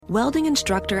Welding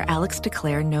instructor Alex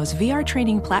DeClaire knows VR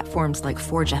training platforms like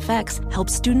Forge FX help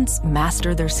students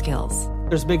master their skills.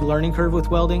 There's a big learning curve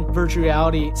with welding. Virtual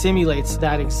reality simulates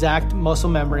that exact muscle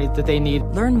memory that they need.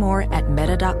 Learn more at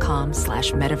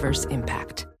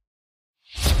meta.com/metaverseimpact.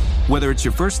 Whether it's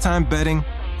your first time betting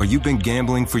or you've been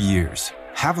gambling for years,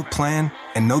 have a plan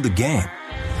and know the game.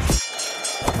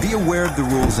 Be aware of the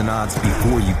rules and odds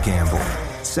before you gamble.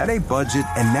 Set a budget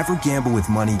and never gamble with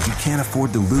money you can't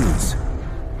afford to lose.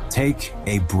 Take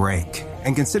a break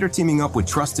and consider teaming up with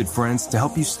trusted friends to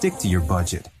help you stick to your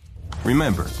budget.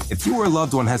 Remember, if you or a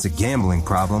loved one has a gambling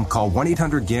problem, call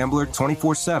 1-800-GAMBLER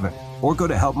 24/7 or go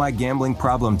to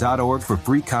helpmygamblingproblem.org for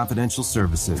free confidential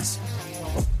services.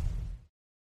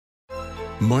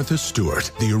 Martha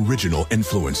Stewart, the original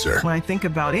influencer. When I think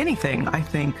about anything, I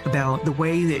think about the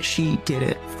way that she did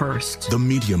it first. The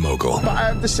media mogul.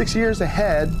 5 to 6 years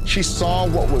ahead, she saw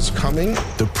what was coming.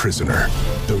 The prisoner.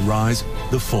 The rise,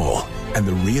 the fall, and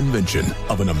the reinvention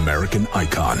of an American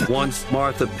icon. Once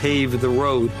Martha paved the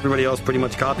road, everybody else pretty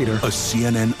much copied her. A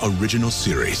CNN original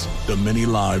series, The Many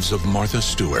Lives of Martha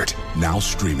Stewart, now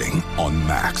streaming on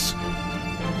Max.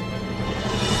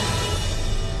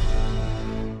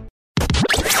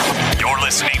 You're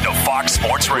listening to Fox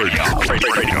Sports Radio.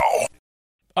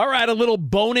 All right, a little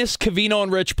bonus Covino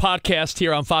and Rich podcast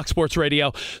here on Fox Sports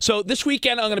Radio. So this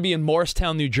weekend, I'm going to be in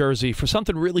Morristown, New Jersey for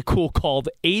something really cool called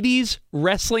 80's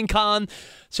Wrestling Con.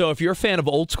 So if you're a fan of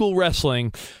old school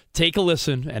wrestling, take a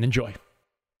listen and enjoy.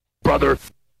 Brother.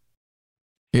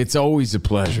 It's always a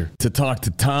pleasure to talk to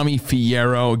Tommy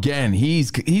Fierro again.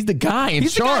 He's the guy in charge.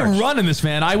 He's the guy running this,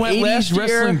 man. I went last year.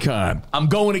 80's Wrestling Con. I'm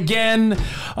going again.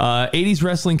 80's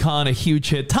Wrestling Con, a huge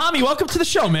hit. Tommy, welcome to the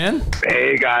show, man.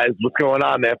 Hey, guys. What's going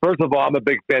on, man? First of all, I'm a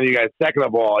big fan of you guys. Second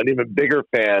of all, an even bigger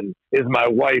fan is my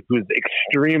wife, who's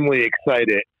extremely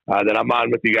excited that I'm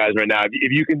on with you guys right now.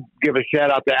 If you can give a shout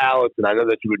out to Allison, I know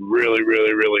that you would really,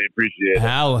 really, really appreciate it.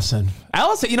 Allison,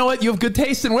 you know what? You have good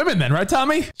taste in women then, right,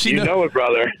 Tommy? You know it,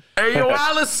 brother. Hey, yo,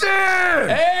 Allison!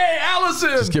 Hey,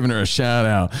 Allison! Just giving her a shout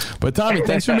out. But Tommy,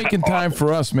 thanks for making time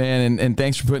for us, man, and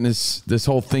thanks for putting this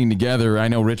whole thing together. I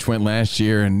know Rich went last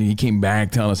year, and he came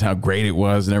back telling us how great it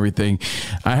was and everything.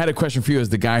 I had a question for you as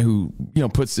the guy who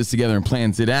puts this together and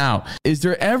plans it out. Is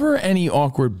there ever any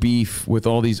awkward beef with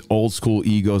all these old school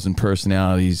egos and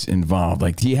personalities involved?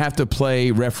 Like, do you have to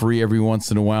play referee every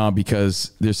once in a while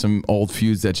because there's some old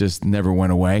feuds that just never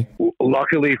went away?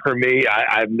 Luckily for me,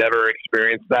 I've never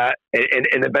experienced that.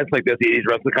 In events like this, the 80's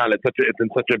Wrestling Con, it's in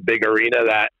such a big arena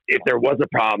that if there was a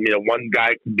problem, one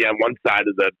guy could be on one side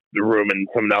of the room and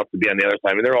someone else could be on the other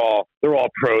side. I mean, they're all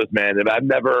pros, man. And I've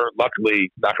never, luckily,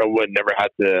 knock on wood, never had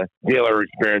to deal or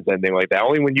experience anything like that.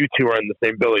 Only when you two are in the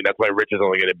same building. That's why Rich is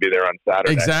only going to be there on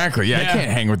Saturday. Exactly. Yeah, I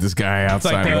can't hang with this guy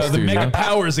outside. It's like the mega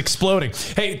power is exploding.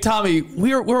 Hey, Tommy,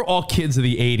 we're all kids of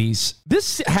the 80s.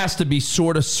 This has to be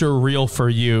sort of surreal for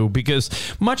you because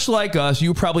much like us,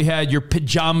 you probably had your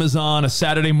pajamas on a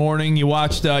Saturday morning. You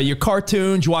watched your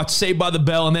cartoons. You watched Saved by the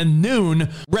Bell. And then noon,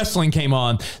 wrestling came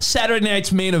on. Saturday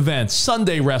night's main event,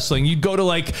 Sunday wrestling. You'd go to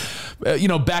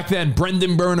back then,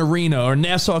 Brendan Byrne Arena or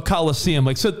Nassau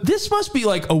Coliseum. So this must be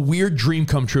like a weird dream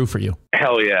come true for you.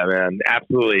 Hell yeah, man.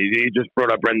 Absolutely. You just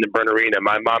brought up Brendan Byrne Arena.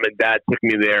 My mom and dad took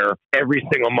me there every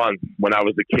single month when I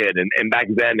was a kid. And back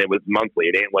then it was monthly.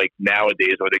 It ain't like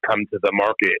nowadays where they come to the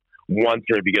market once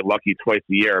or if you get lucky twice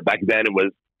a year. Back then it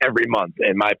was every month,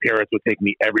 and my parents would take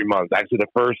me every month. Actually, the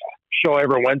first show I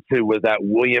ever went to was at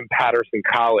William Patterson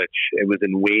College. It was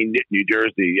in Wayne, New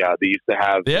Jersey. They used to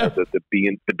have the B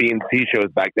and C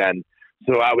shows back then.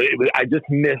 So I just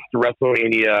missed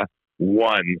WrestleMania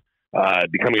 1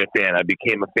 becoming a fan. I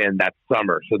became a fan that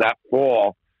summer. So that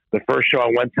fall, the first show I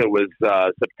went to was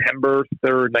September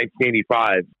 3rd,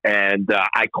 1985, and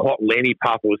I caught Lanny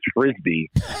Poffo's Frisbee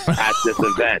at this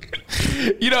event.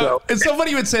 It's so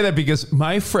funny you would say that because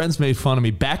my friends made fun of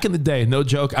me. Back in the day, no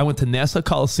joke, I went to Nassau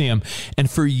Coliseum, and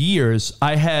for years,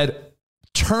 I had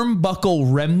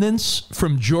turnbuckle remnants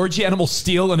from George Animal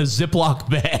Steel in a Ziploc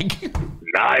bag.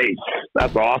 Nice.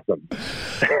 That's awesome.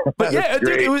 But yeah,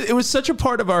 dude, it was such a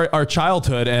part of our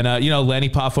childhood. And, Lanny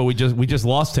Poffo, we just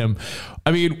lost him.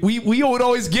 I mean, we would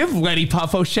always give Lanny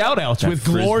Poffo shout outs with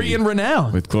glory and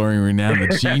renown. With glory and renown, the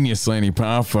genius Lanny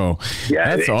Poffo.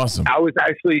 Yeah, that's awesome. I was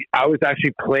actually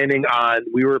planning on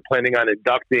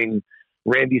inducting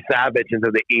Randy Savage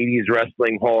into the 80's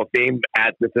Wrestling Hall of Fame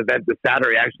at this event this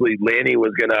Saturday. Actually, Lanny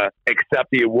was going to accept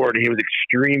the award, and he was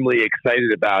extremely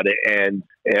excited about it. And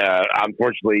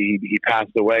unfortunately, he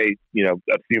passed away, a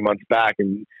few months back,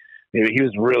 and he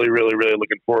was really, really, really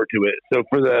looking forward to it. So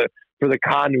for the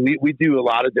con, we do a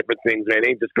lot of different things, man. It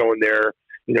ain't just going there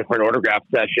for an autograph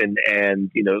session and,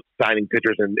 signing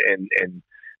pictures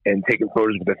and taking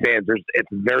photos with the fans. It's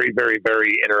very, very,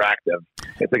 very interactive.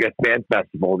 It's like a fan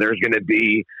festival. There's going to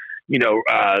be,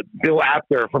 Bill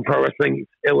Apter from Pro Wrestling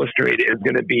Illustrated is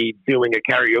going to be doing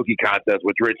a karaoke contest,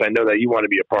 which, Rich, I know that you want to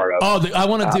be a part of. Oh, I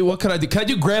want to do. What could I do? Can I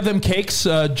do grab them cakes,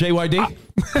 JYD?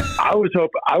 I was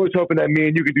hoping that me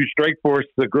and you could do Strike Force,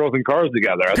 the Girls in Cars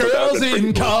together. Girls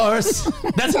in Cars.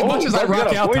 That's as much as I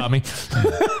rock out, Tommy.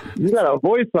 You got a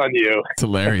voice on you. It's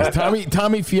hilarious. Tommy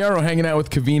Fierro hanging out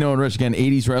with Covino and Rich again.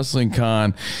 80's Wrestling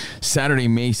Con, Saturday,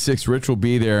 May 6th. Rich will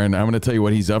be there, and I'm going to tell you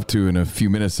what he's up to in a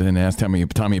few minutes and ask Tommy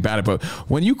about it. But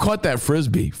when you caught that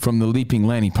Frisbee from the Leaping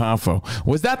Lanny Poffo,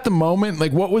 was that the moment?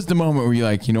 Like, what was the moment where you're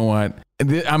like, you know what?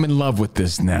 I'm in love with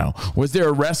this now. Was there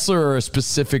a wrestler or a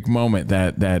specific moment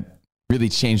that really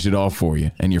changed it all for you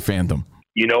and your fandom?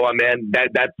 You know what, man?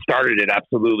 That started it,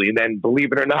 absolutely. And then,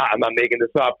 believe it or not, I'm not making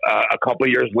this up, a couple of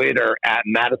years later at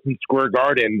Madison Square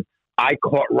Garden, I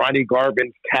caught Ronnie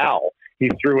Garvin's towel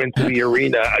he threw into the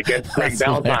arena against Greg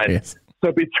Valentine. Hilarious.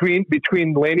 So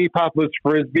between Lanny Poffo's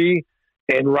Frisbee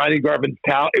and Ronnie Garvin's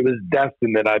towel, it was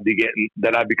destined that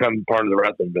I'd become part of the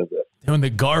wrestling business. Doing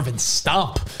the Garvin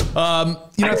stomp.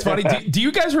 It's funny. Do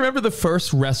you guys remember the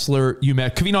first wrestler you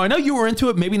met? Covino, I know you were into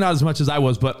it, maybe not as much as I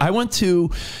was, but I went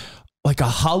to like a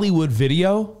Hollywood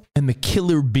video and the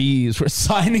Killer Bees were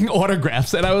signing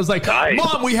autographs. And I was like, nice.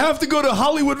 Mom, we have to go to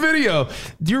Hollywood Video.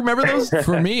 Do you remember those?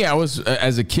 For me, I was,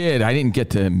 as a kid, I didn't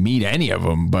get to meet any of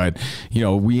them, but,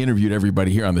 we interviewed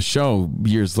everybody here on the show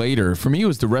years later. For me, it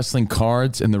was the wrestling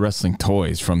cards and the wrestling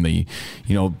toys, from the,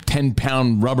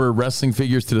 10-pound rubber wrestling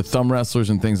figures to the thumb wrestlers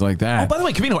and things like that. Oh, by the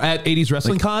way, Covino, at 80's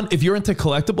Wrestling Con, if you're into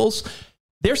collectibles,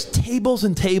 there's tables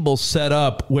and tables set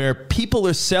up where people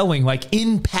are selling like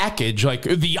in package, like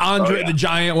the Andre the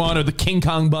Giant one or the King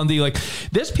Kong Bundy. Like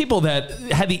there's people that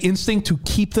had the instinct to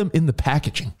keep them in the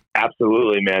packaging.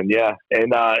 Absolutely, man. Yeah.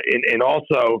 And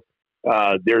also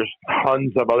there's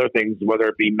tons of other things, whether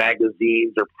it be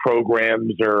magazines or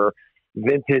programs or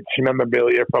vintage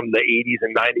memorabilia from the 80s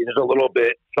and 90s. There's a little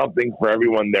bit something for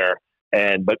everyone there.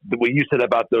 But what you said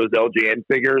about those LJN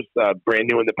figures, brand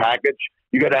new in the package,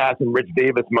 you got to ask some Rich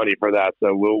Davis money for that.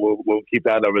 So we'll keep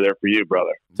that over there for you,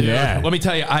 brother. Yeah. Let me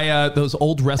tell you, those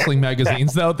old wrestling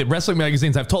magazines, though, the wrestling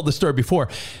magazines, I've told this story before.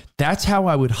 That's how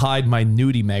I would hide my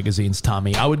nudie magazines,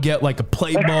 Tommy. I would get like a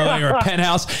Playboy or a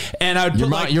Penthouse, and I would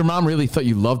your mom really thought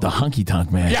you loved the Honky Tonk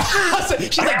Man. Yeah.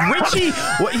 She's like, Richie,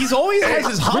 he's always has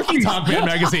his Honky Tonk Man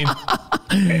magazine.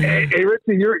 Hey,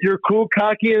 Richie, you're cool,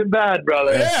 cocky, and bad,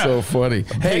 brother. That's so funny.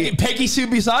 Hey, Peggy Sue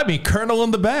beside me, Colonel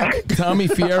in the back. Tommy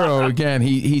Fierro, again,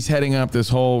 he's heading up this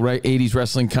whole 80's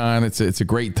Wrestling Con. It's a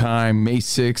great time, May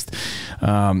 6th.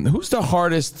 Who's the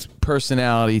hardest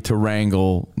personality to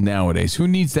wrangle nowadays? Who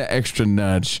needs that extra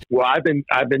nudge? Well, I've been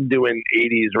doing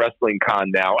 80's Wrestling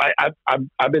Con now.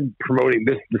 I've been promoting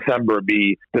this December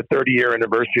be the 30-year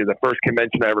anniversary of the first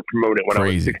convention I ever promoted when I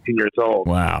was 16 years old.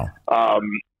 Wow.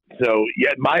 So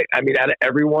yeah, out of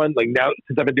everyone, like now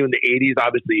since I've been doing the 80s,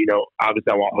 obviously I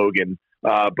want Hogan,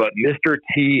 but Mr.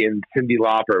 T and Cyndi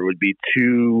Lauper would be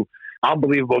two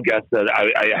unbelievable guests that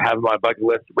I have on my bucket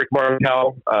list. Rick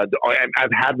Martel.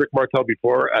 I've had Rick Martel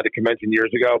before at a convention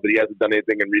years ago, but he hasn't done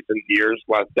anything in recent years,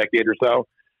 last decade or so.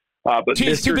 But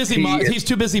he's too busy. He's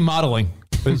too busy modeling.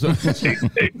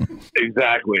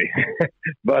 Exactly.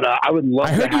 But I would love.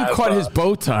 I heard you caught his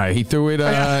bow tie. He threw it.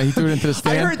 He threw it into the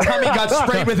stand. I heard Tommy got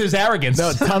sprayed with his arrogance.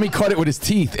 No, Tommy caught it with his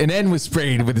teeth, and then was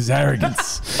sprayed with his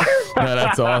arrogance. No,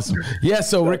 that's awesome. Yeah.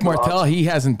 So Rick Martel, he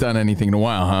hasn't done anything in a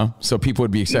while, huh? So people would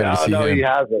be excited to see him. No, he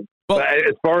hasn't. But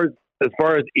as far as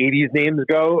 80s names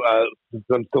go, since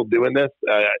I'm still doing this,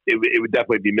 it would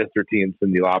definitely be Mr. T and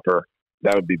Cyndi Lauper.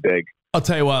 That would be big. I'll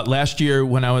tell you what, last year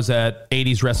when I was at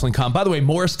 80's Wrestling Con, by the way,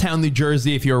 Morristown, New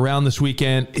Jersey, if you're around this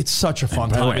weekend, it's such a fun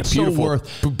time. It's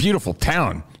beautiful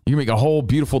town. You can make a whole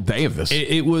beautiful day of this.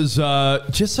 It was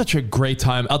just such a great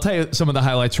time. I'll tell you some of the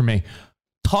highlights for me.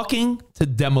 Talking to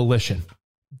Demolition.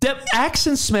 Axe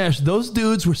and Smash, those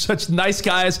dudes were such nice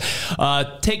guys.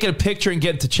 Taking a picture and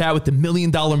getting to chat with the $1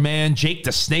 Million Man. Jake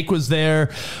the Snake was there.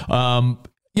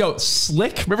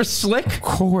 Slick. Remember Slick? Of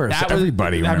course.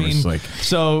 Everybody remembers Slick.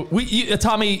 So,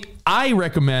 Tommy, I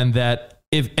recommend that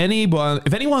if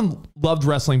anyone loved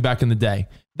wrestling back in the day,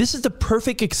 this is the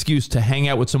perfect excuse to hang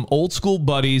out with some old school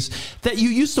buddies that you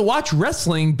used to watch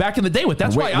wrestling back in the day with.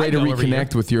 That's why I go to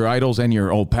reconnect with your idols and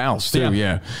your old pals too.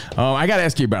 Yeah. I got to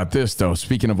ask you about this though.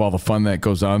 Speaking of all the fun that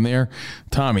goes on there,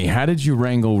 Tommy, how did you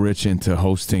wrangle Rich into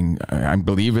hosting? I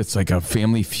believe it's like a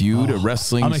Family Feud, a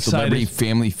wrestling celebrity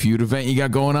Family Feud event you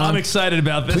got going on. I'm excited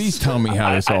about this. Please tell me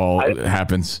how this all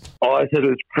happens. All I said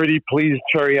was pretty please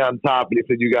cherry on top, and he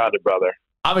said, "You got it, brother."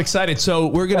 I'm excited. So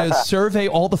we're going to survey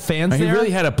all the fans there. You really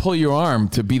had to pull your arm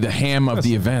to be the ham of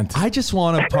the event. I just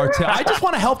want to I just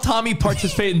want to help Tommy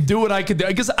participate and do what I could do.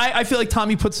 Because I feel like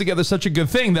Tommy puts together such a good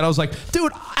thing that I was like,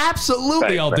 dude,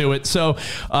 absolutely, I'll do it. So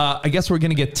I guess we're going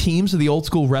to get teams of the old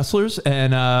school wrestlers,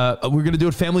 and we're going to do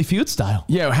it Family Feud style.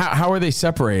 Yeah, how are they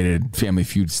separated, Family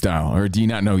Feud style, or do you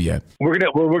not know yet? We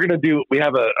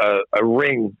have a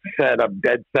ring set up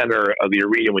dead center of the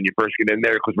arena when you first get in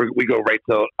there, because we go right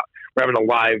to. We're having a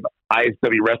live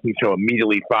ISW wrestling show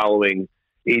immediately following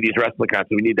 80's Wrestling Con,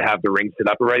 so we need to have the ring set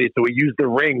up already. So we use the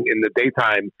ring in the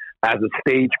daytime as a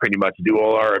stage pretty much to do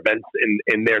all our events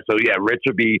in there. So yeah, Rich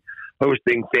will be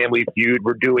hosting Family Feud.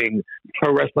 We're doing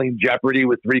Pro Wrestling Jeopardy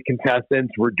with 3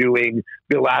 contestants. We're doing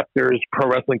Bill Apter's Pro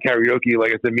Wrestling Karaoke.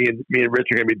 Like I said, me and Rich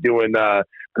are going to be doing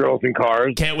Girls in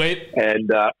Cars. Can't wait. And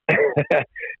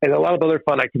and a lot of other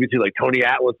fun activities like Tony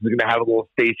Atlas is going to have a little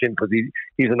station because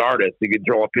he's an artist. You can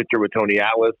draw a picture with Tony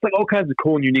Atlas. Like all kinds of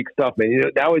cool and unique stuff, man. You know,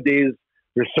 nowadays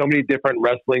there's so many different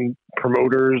wrestling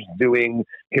promoters doing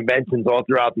conventions all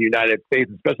throughout the United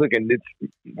States, especially like a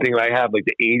niche thing that I have, like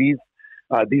the 80's.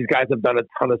 These guys have done a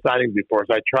ton of signings before,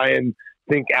 so I try and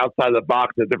think outside of the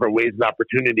box of different ways and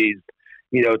opportunities,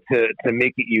 you know, to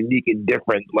make it unique and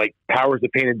different. Like Powers of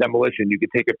Pain and Demolition, you could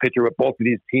take a picture with both of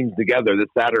these teams together this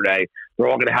Saturday. They're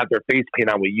all going to have their face paint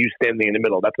on with you standing in the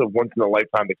middle. That's a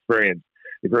once-in-a-lifetime experience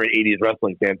if you're an 80's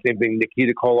wrestling fan. Same thing,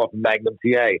 Nikita Koloff and Magnum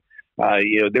TA.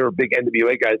 You know, they were big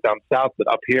NWA guys down south, but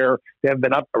up here, they haven't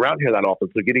been up around here that often.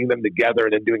 So getting them together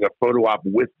and then doing a photo op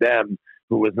with them,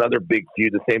 who was another big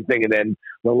feud, the same thing. And then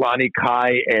Leilani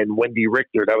Kai and Wendy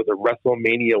Richter, that was a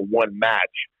WrestleMania 1 match.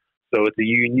 So it's a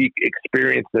unique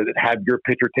experience to have your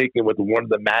picture taken with one of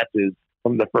the matches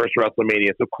from the first WrestleMania.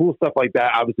 So cool stuff like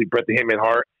that. Obviously, Bret the Hitman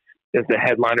Hart is the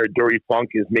headliner. Dory Funk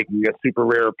is making a super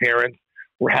rare appearance.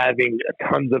 We're having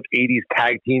tons of 80's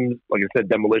tag teams. Like I said,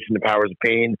 Demolition, the Powers of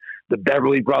Pain, the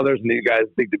Beverly Brothers, and you guys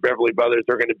think the Beverly Brothers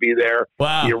are going to be there.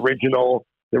 Wow. The original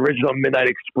Midnight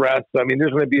Express. I mean,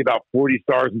 there's going to be about 40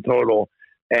 stars in total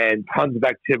and tons of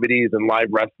activities and live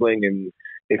wrestling. And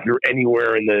if you're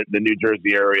anywhere in the New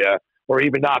Jersey area, or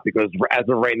even not, because as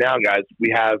of right now, guys,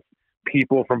 we have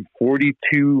people from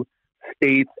 42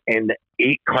 states and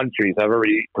 8 countries have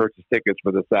already purchased tickets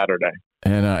for this Saturday.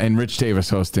 And Rich Davis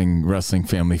hosting Wrestling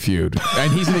Family Feud,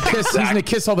 and he's gonna kiss. He's gonna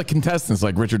kiss all the contestants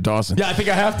like Richard Dawson. Yeah, I think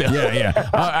I have to. Yeah.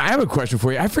 I have a question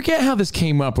for you. I forget how this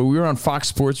came up, but we were on Fox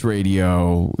Sports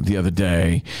Radio the other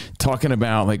day talking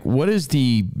about like what is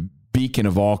the beacon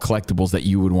of all collectibles that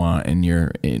you would want in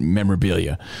your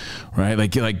memorabilia, right?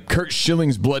 Like Kurt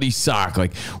Schilling's bloody sock.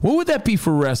 Like, what would that be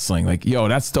for wrestling? Like, yo,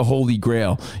 that's the holy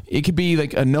grail. It could be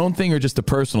like a known thing or just a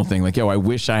personal thing. Like, yo, I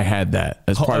wish I had that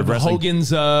as part of wrestling.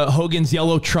 Hogan's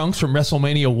yellow trunks from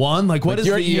WrestleMania 1. Like, what is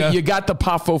the? You got the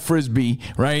Poffo Frisbee,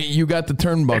 right? You got the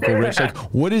turnbuckle, Rich. Like,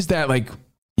 what is that like?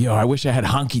 Yo, I wish I had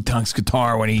Honky Tonk's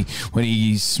guitar when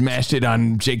he smashed it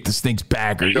on Jake the Snake's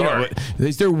back. Or, sure. You know,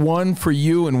 is there one for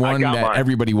you and one that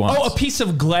everybody wants? Oh, a piece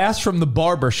of glass from the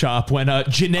barber shop when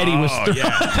Giannetti was through.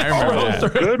 Yeah, I remember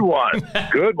that. Good one.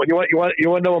 Good one. You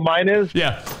want to know what mine is?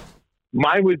 Yeah.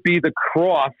 Mine would be the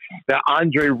cross that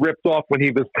Andre ripped off when he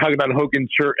was tugging on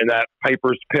Hogan's shirt in that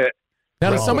Piper's Pit. Now,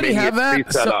 does somebody have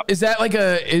that? Is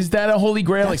that a holy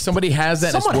grail? Like somebody has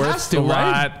that? Someone has to,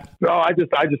 right? No, I just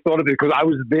thought of it because I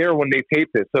was there when they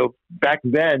taped it. So back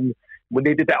then, when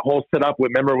they did that whole setup,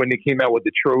 remember when they came out with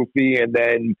the trophy, and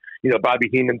then Bobby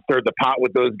Heenan stirred the pot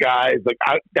with those guys. Like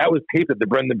that was taped at the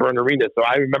Brendan Byrne Arena. So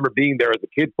I remember being there as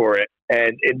a kid for it.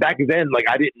 And back then, like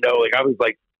I didn't know. Like I was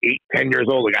like 8, 10 years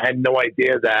old. Like I had no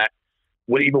idea that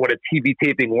what a TV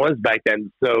taping was back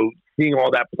then. So seeing all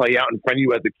that play out in front of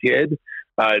you as a kid,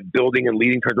 building and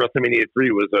leading towards WrestleMania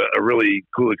 3 was a really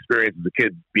cool experience as a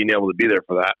kid, being able to be there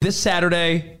for that. This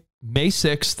Saturday, May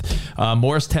 6th,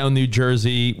 Morristown, New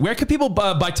Jersey. Where can people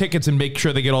buy tickets and make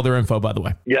sure they get all their info, by the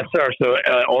way? Yes, sir. So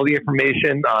all the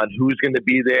information on who's going to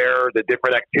be there, the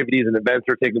different activities and events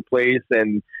that are taking place,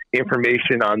 and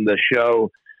information on the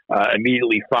show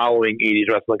immediately following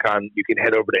 80's Wrestling Con, you can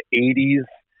head over to 80's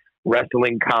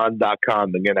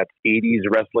WrestlingCon.com. Again, that's 80's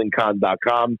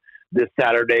WrestlingCon.com. This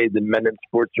Saturday, the Menon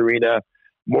Sports Arena,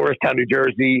 Morristown, New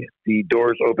Jersey. The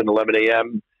doors open 11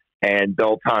 a.m. and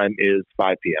bell time is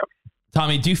 5 p.m.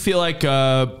 Tommy, do you feel like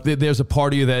there's a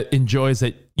part of you that enjoys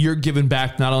that you're giving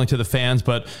back not only to the fans,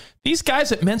 but these guys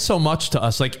that meant so much to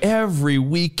us, like every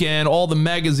weekend, all the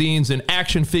magazines and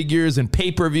action figures and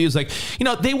pay-per-views, like,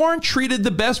 they weren't treated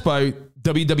the best by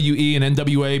WWE and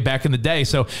NWA back in the day.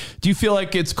 So do you feel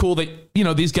like it's cool that,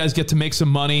 these guys get to make some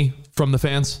money from the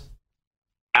fans?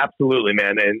 Absolutely,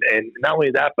 man. And not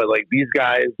only that, but like these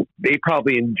guys, they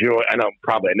probably enjoy, I know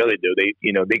they do. They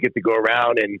get to go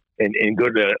around and go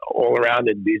to all around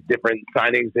in these different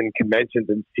signings and conventions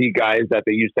and see guys that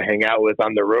they used to hang out with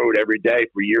on the road every day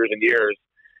for years and years.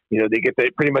 They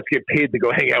pretty much get paid to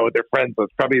go hang out with their friends. So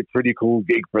it's probably a pretty cool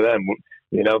gig for them.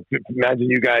 Imagine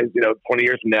you guys, 20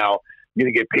 years from now, you're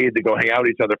going to get paid to go hang out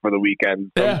with each other for the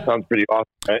weekend. Sounds pretty awesome,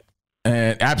 right?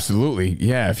 Absolutely.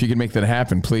 Yeah. If you can make that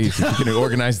happen, please. If you can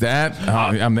organize that,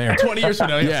 I'm there. 20 years from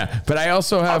now. Yeah. But I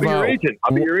also have. I'll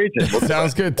be your agent.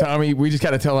 Sounds good, Tommy. We just got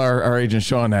to tell our agent,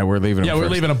 Sean, that we're leaving him. Yeah, we're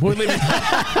leaving him.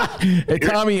 Hey,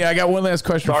 Tommy, I got one last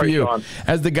question for you. Sean.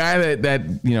 As the guy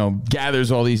that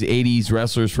gathers all these 80s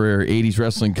wrestlers for 80s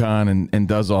Wrestling Con and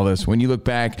does all this, when you look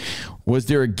back, was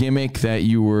there a gimmick that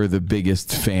you were the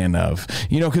biggest fan of?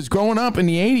 Because growing up in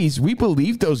the 80s, we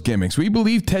believed those gimmicks. We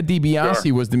believed Ted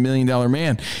DiBiase was the $1 Million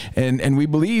Man. And we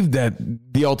believed that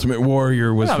the Ultimate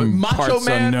Warrior was from parts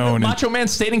unknown. Macho Man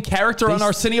stayed in character on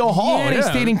Arsenio Hall. Yeah, he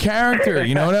stayed in character.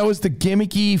 That was the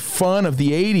gimmicky fun of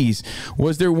the 80s.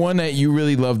 Was there one that you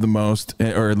really loved the most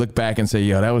or look back and say,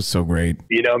 that was so great?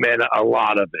 Man, a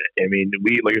lot of it. I mean,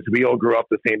 we all grew up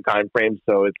the same time frame,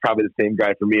 so it's probably the same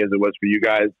guy for me as it was for you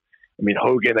guys. I mean,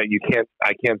 Hogan, I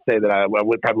can't say that I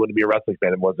wouldn't be a wrestling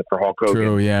fan if it wasn't for Hulk Hogan.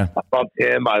 True, yeah. I loved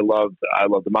him. I loved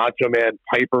the Macho Man.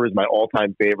 Piper is my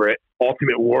all-time favorite.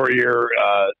 Ultimate Warrior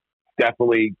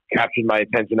definitely captured my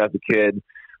attention as a kid.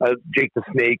 Jake the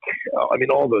Snake.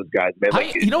 All those guys, man.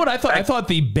 You know what I thought? I thought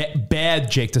the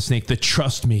bad Jake the Snake, the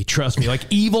trust me, like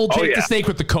evil Jake the Snake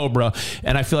with the Cobra.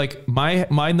 And I feel like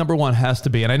my number one has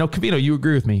to be, and I know, Cavino, you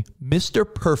agree with me, Mr.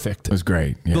 Perfect. It was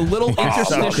great. Yeah. The little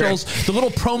interstitials, the little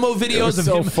promo videos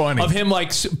of him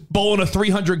like bowling a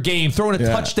 300 game, throwing a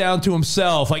touchdown to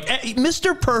himself. Like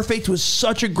Mr. Perfect was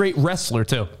such a great wrestler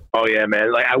too. Oh yeah,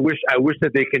 man. Like I wish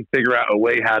that they can figure out a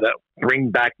way how to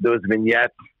bring back those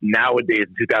vignettes nowadays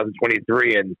in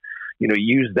 2023 and,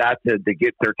 use that to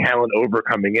get their talent over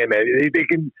coming in, man.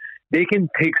 They can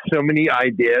take so many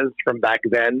ideas from back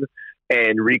then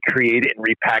and recreate it and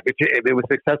repackage it. If it was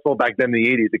successful back then in the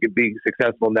 80s, it could be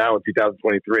successful now in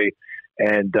 2023.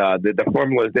 And the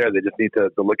formula is there. They just need to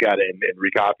look at it and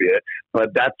recopy it.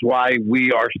 But that's why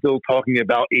we are still talking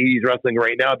about 80s wrestling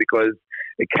right now, because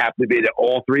it captivated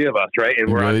all three of us, right?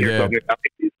 And we're out here talking about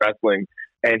 80s wrestling.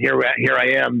 And here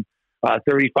I am,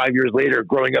 35 years later,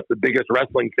 growing up the biggest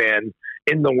wrestling fan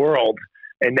in the world.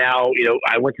 And now,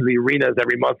 I went to the arenas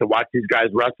every month to watch these guys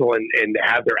wrestle and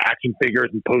have their action figures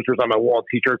and posters on my wall,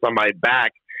 T-shirts on my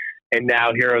back. And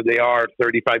now here they are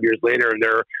 35 years later, and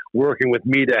they're working with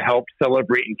me to help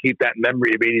celebrate and keep that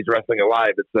memory of 80s wrestling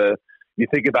alive. You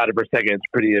think about it for a second,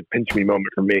 it's a pinch me moment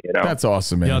for me. That's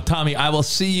awesome, man. Tommy, I will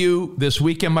see you this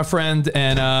weekend, my friend,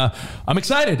 and I'm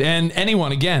excited. And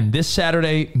anyone, again, this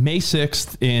Saturday, May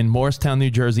 6th in Morristown,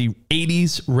 New Jersey,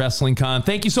 80s Wrestling Con.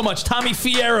 Thank you so much, Tommy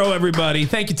Fierro, everybody.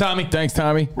 Thank you, Tommy. Thanks,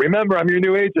 Tommy. Remember, I'm your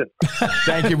new agent.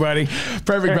 Thank you, buddy.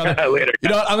 Perfect, brother. Later. You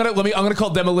know what? I'm gonna call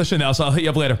Demolition now, so I'll hit you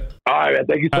up later. All right, man.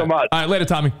 Thank you so much. All right, later,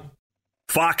 Tommy.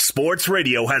 Fox Sports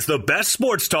Radio has the best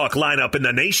sports talk lineup in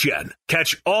the nation.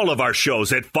 Catch all of our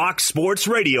shows at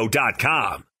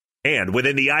foxsportsradio.com. And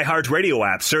within the iHeartRadio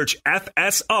app, search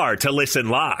FSR to listen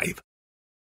live.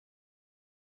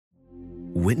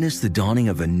 Witness the dawning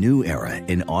of a new era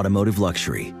in automotive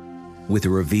luxury with a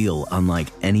reveal unlike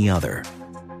any other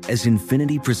as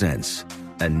Infiniti presents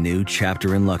a new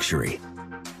chapter in luxury,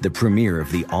 the premiere of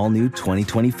the all-new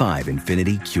 2025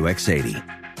 Infiniti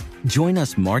QX80. Join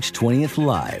us March 20th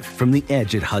live from the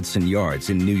Edge at Hudson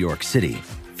Yards in New York City,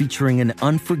 featuring an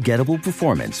unforgettable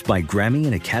performance by Grammy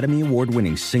and Academy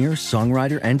Award-winning singer,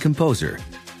 songwriter, and composer,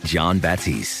 John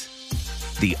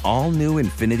Batiste. The all-new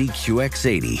Infiniti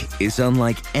QX80 is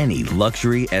unlike any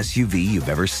luxury SUV you've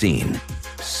ever seen.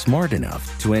 Smart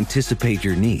enough to anticipate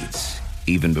your needs,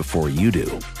 even before you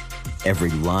do.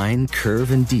 Every line, curve,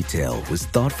 and detail was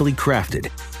thoughtfully crafted,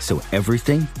 so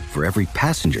everything for every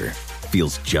passenger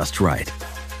feels just right.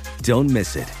 Don't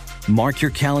miss it. Mark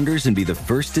your calendars and be the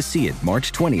first to see it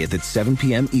March 20th at 7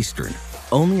 p.m. Eastern,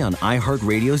 only on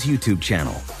iHeartRadio's YouTube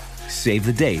channel. Save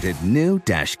the date at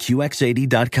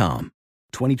new-QX80.com.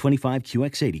 2025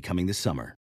 QX80 coming this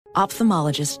summer.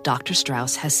 Ophthalmologist Dr.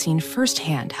 Strauss has seen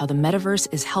firsthand how the metaverse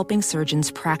is helping surgeons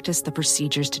practice the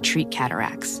procedures to treat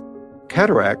cataracts.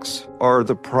 Cataracts are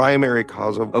the primary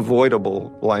cause of avoidable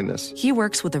blindness. He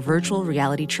works with a virtual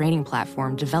reality training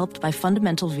platform developed by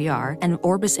Fundamental VR and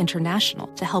Orbis International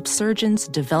to help surgeons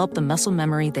develop the muscle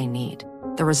memory they need.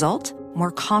 The result?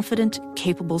 More confident,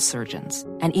 capable surgeons.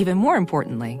 And even more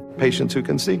importantly, patients who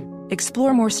can see.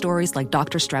 Explore more stories like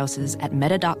Dr. Strauss's at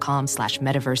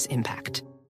meta.com/metaverseimpact.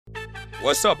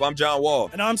 What's up? I'm John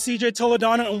Wall. And I'm CJ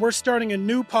Toledano, and we're starting a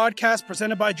new podcast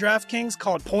presented by DraftKings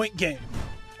called Point Game.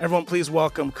 Everyone, please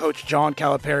welcome Coach John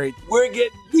Calipari. We're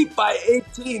getting beat by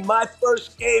 18. My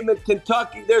first game in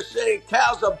Kentucky, they're saying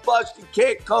Cal's a bust. He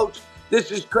can't coach.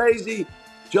 This is crazy.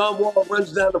 John Wall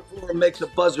runs down the floor and makes a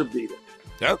buzzer beater.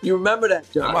 Yep. You remember that,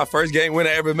 John? That's my first game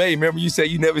winner I ever made. Remember you said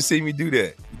you never see me do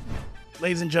that.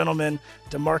 Ladies and gentlemen,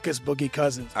 DeMarcus Boogie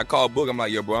Cousins. I called Boog. I'm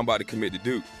like, yo, bro, I'm about to commit to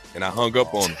Duke. And I hung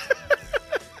up on him.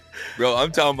 Bro,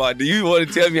 I'm talking about, do you want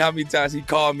to tell me how many times he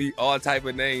called me all type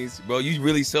of names? Bro, you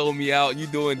really sold me out. You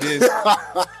doing this.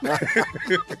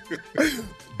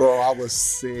 Bro, I was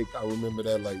sick. I remember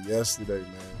that like yesterday,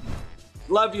 man.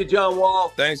 Love you, John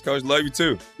Wall. Thanks, Coach. Love you,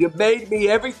 too. You made me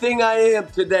everything I am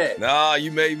today. Nah, you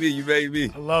made me. You made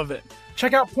me. I love it.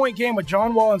 Check out Point Game with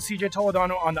John Wall and CJ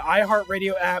Toledano on the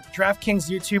iHeartRadio app, DraftKings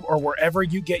YouTube, or wherever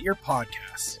you get your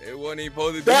podcasts. It wasn't even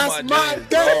supposed to be That's my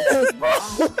dance,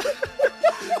 bro.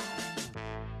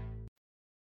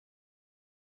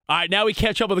 All right, now we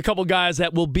catch up with a couple guys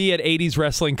that will be at 80's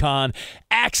Wrestling Con.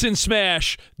 Axe and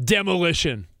Smash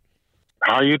Demolition.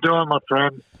 How you doing, my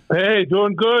friend? Hey,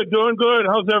 doing good.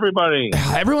 How's everybody?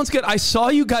 Everyone's good. I saw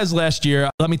you guys last year.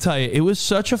 Let me tell you, it was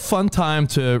such a fun time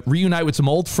to reunite with some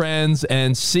old friends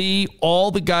and see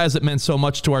all the guys that meant so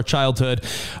much to our childhood.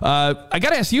 I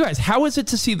got to ask you guys, how is it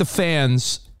to see the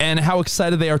fans and how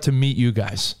excited they are to meet you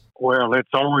guys? Well, it's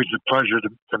always a pleasure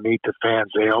to meet the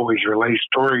fans. They always relay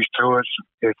stories to us.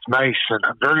 It's nice and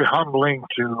very humbling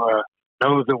to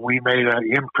know that we made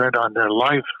an imprint on their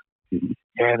life.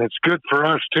 And it's good for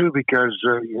us, too, because,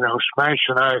 Smash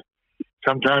and I,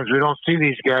 sometimes we don't see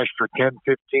these guys for 10,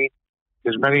 15,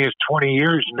 as many as 20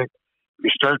 years. And you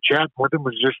start chatting with them,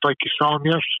 it's just like you saw them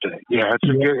yesterday. Yeah,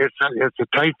 it's a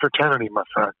tight fraternity, my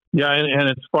friend. Yeah, and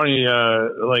it's funny,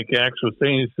 like Axe was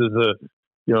saying, this is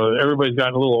everybody's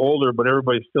gotten a little older, but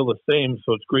everybody's still the same.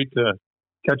 So it's great to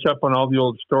catch up on all the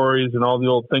old stories and all the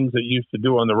old things that you used to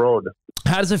do on the road.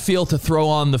 How does it feel to throw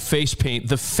on the face paint,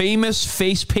 the famous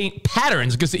face paint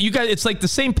patterns? Because you guys, it's like the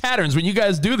same patterns when you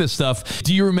guys do this stuff.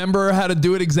 Do you remember how to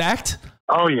do it exact?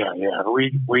 Oh yeah.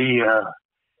 We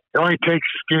it only takes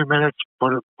a few minutes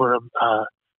to put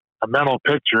a mental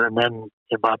picture, and then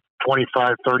about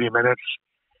 25, 30 minutes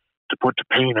to put the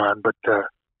paint on. But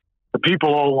the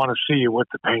people all want to see you with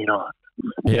the paint on.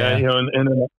 Yeah,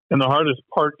 and the hardest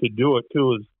part to do it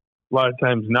too is a lot of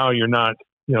times now you're not.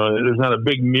 There's not a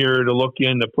big mirror to look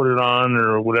in to put it on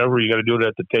or whatever. You got to do it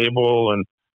at the table, and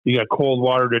you got cold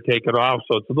water to take it off.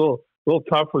 So it's a little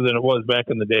tougher than it was back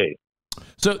in the day.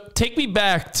 So take me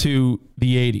back to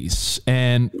the 80s.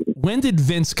 And when did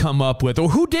Vince come up with, or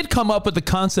who did come up with the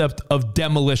concept of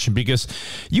Demolition? Because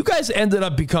you guys ended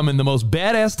up becoming the most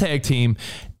badass tag team.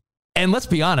 And let's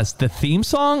be honest, the theme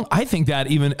song, I think that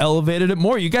even elevated it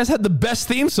more. You guys had the best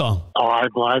theme song. Oh, I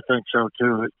think so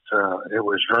too. It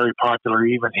was very popular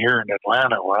even here in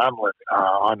Atlanta where I'm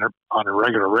living on a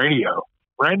regular radio.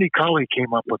 Randy Cully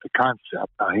came up with the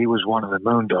concept. He was one of the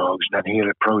Moondogs, and then he had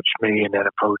approached me and then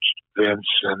approached Vince.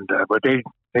 And but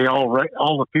they all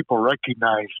the people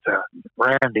recognized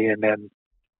Randy, and then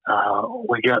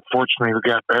fortunately we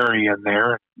got Barry in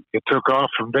there. It took off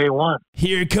from day one.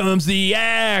 Here comes the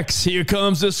Axe. Here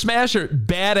comes the Smasher.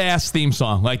 Badass theme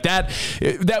song like that.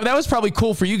 That was probably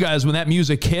cool for you guys when that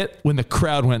music hit, when the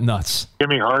crowd went nuts.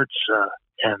 Jimmy Hart's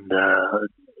and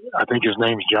I think his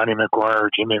name's Jimmy McGuire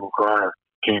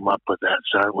came up with that.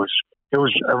 So it was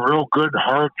a real good,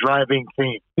 hard driving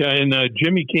theme. Yeah, and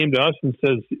Jimmy came to us and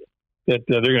says that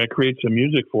they're going to create some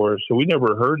music for us. So we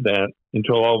never heard that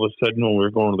until all of a sudden when we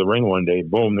were going to the ring one day,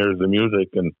 boom, there's the music,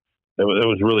 and it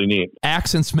was really neat.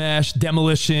 Axe and Smash,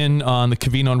 Demolition on the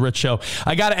Covino and Rich show.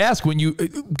 I got to ask,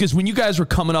 because when you guys were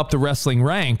coming up the wrestling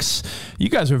ranks, you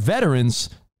guys are veterans.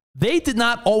 They did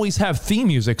not always have theme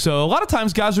music. So a lot of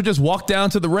times guys would just walk down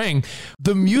to the ring.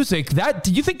 The music,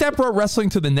 do you think that brought wrestling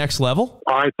to the next level?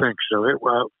 I think so.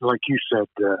 Like you said,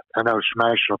 I know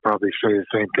Smash will probably say the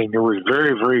same thing. There was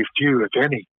very, very few, if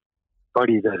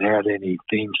anybody, that had any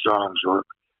theme songs or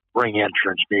ring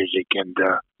entrance music. And,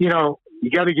 you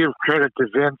got to give credit to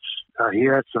Vince. He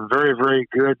had some very, very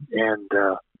good and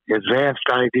advanced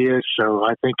ideas. So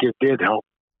I think it did help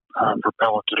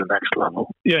propel it to the next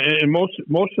level. Yeah, and most of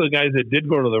the guys that did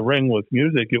go to the ring with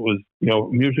music, it was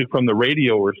music from the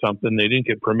radio or something. They didn't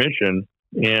get permission,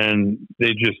 and they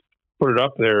just put it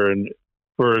up there. And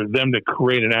for them to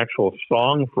create an actual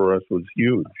song for us was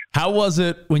huge. How was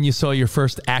it when you saw your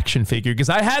first action figure? Because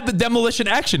I had the Demolition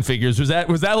action figures. Was that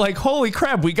like, holy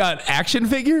crap, we got action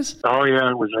figures? Oh yeah,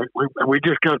 it was. We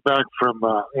just got back from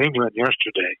England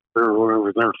yesterday. We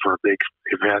were there for a big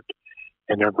event.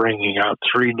 and they're bringing out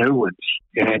 3 new ones.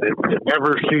 And it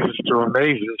never ceases to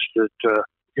amaze us that,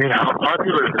 how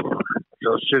popular they are.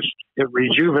 So it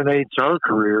rejuvenates our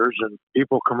careers, and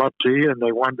people come up to you and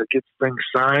they want to get things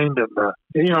signed. And,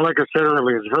 like I said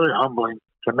earlier, it's very humbling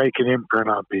to make an imprint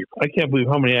on people. I can't believe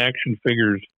how many action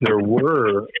figures there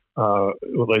were.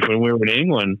 Like when we were in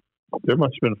England, there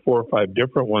must have been 4 or 5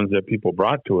 different ones that people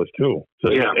brought to us too.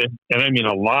 So, yeah. And I mean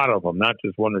a lot of them, not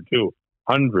just 1 or 2.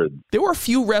 Hundreds. There were a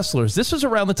few wrestlers. This was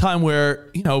around the time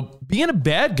where, being a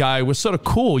bad guy was sort of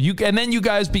cool. And then you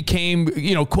guys became,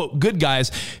 quote, good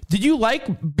guys. Did you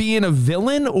like being a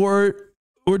villain or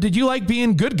did you like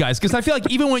being good guys? Because I feel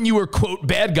like even when you were, quote,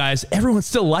 bad guys, everyone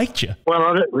still liked you.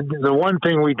 Well, the one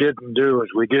thing we didn't do is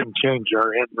we didn't change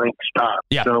our in-ring style.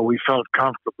 Yeah. So we felt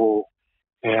comfortable.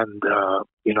 And,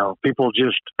 people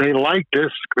they liked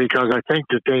us because I think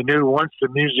that they knew once the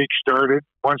music started,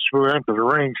 once we went into the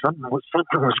ring, something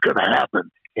was going to happen.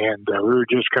 And we were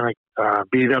just going to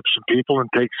beat up some people and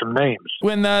take some names.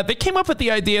 When they came up with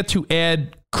the idea to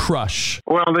add Crush.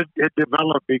 Well, it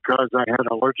developed because I had an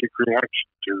allergic reaction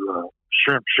to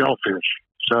shrimp shellfish.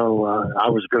 So I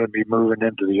was going to be moving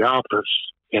into the office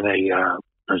in a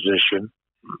position,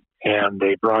 and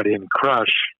they brought in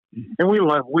Crush. And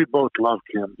we both loved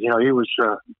him. He was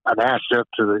an asset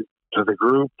to the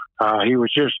group. He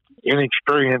was just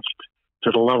inexperienced to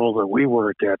the level that we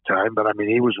were at that time, but I mean,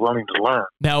 he was willing to learn.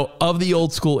 Now, of the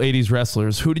old school 80s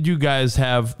wrestlers, who did you guys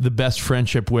have the best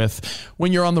friendship with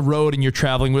when you're on the road and you're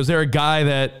traveling? Was there a guy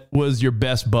that was your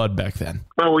best bud back then?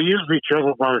 Well, we usually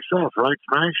travel by ourselves, right,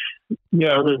 Smash?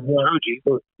 Yeah,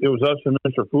 it was us and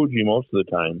Mr. Fuji most of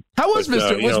the time. How was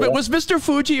was Mr.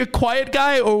 Fuji a quiet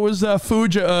guy, or was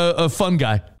Fuji a fun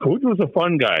guy? Fuji was a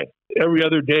fun guy. Every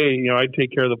other day, I'd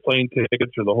take care of the plane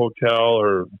tickets or the hotel,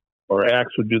 or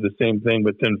Axe would do the same thing.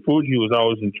 But then Fuji was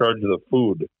always in charge of the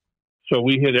food. So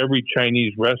we hit every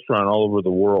Chinese restaurant all over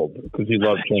the world because he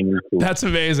loved Chinese food. That's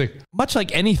amazing. Much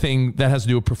like anything that has to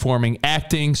do with performing,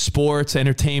 acting, sports,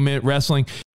 entertainment, wrestling,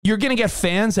 you're going to get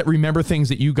fans that remember things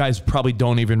that you guys probably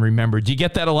don't even remember. Do you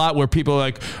get that a lot where people are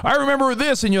like, I remember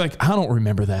this, and you're like, I don't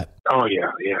remember that? Oh, yeah.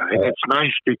 And it's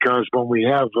nice because when we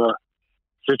have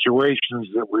situations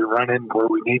that we run in where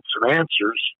we need some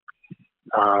answers,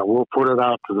 we'll put it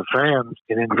out to the fans,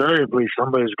 and invariably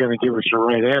somebody's going to give us the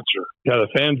right answer. Yeah, the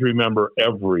fans remember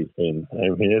everything. I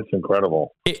mean, it's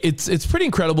incredible. It's pretty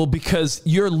incredible because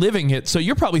you're living it. So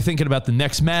you're probably thinking about the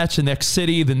next match, the next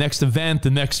city, the next event,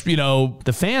 the next,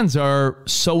 the fans are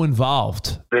so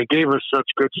involved. They gave us such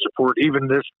good support, even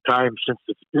this time since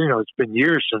it's been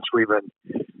years since we've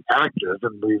been active,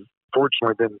 and we've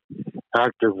fortunately been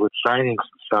active with signings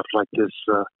and stuff like this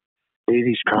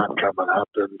 80's con coming up,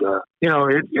 and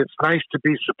it's nice to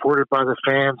be supported by the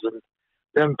fans and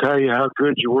them tell you how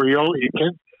good you were.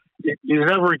 You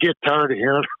never get tired of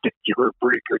hearing that you were a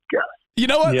pretty good guy. You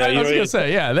know what? Yeah, I was going to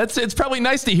say, it's probably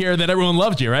nice to hear that everyone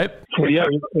loved you, right? Yeah,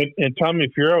 and Tommy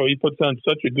Fierro, he puts on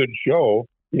such a good show,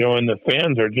 and the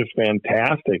fans are just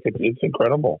fantastic. It's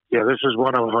incredible. Yeah, this is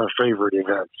one of our favorite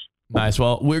events. Nice.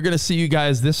 Well, we're going to see you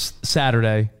guys this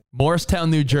Saturday, Morristown,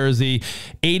 New Jersey,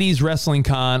 80's Wrestling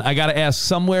Con. I got to ask,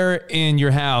 somewhere in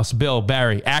your house, Bill,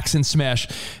 Barry, Axe and Smash,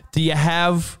 do you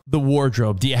have the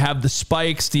wardrobe? Do you have the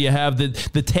spikes? Do you have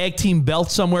the tag team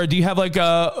belt somewhere? Do you have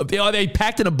are they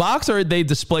packed in a box, or are they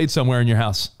displayed somewhere in your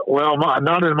house? Well,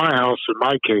 not in my house. In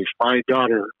my case, my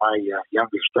daughter, my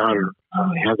youngest daughter,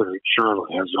 Heather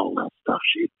Charlotte, has all that stuff.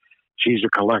 She's a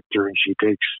collector, and she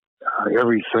takes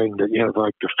everything that,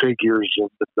 like the figures and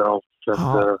the belts.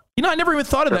 And, I never even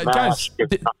thought of that, guys.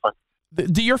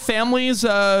 Do your families,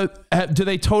 do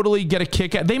they totally get a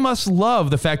kick out? They must love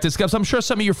the fact that, because I'm sure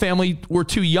some of your family were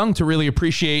too young to really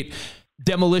appreciate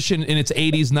Demolition in its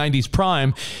 80s, 90s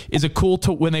prime. Is it cool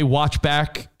when they watch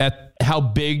back at how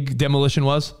big Demolition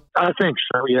was? I think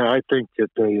so, yeah. I think that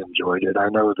they enjoyed it. I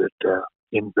know that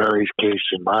in Barry's case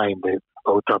and mine,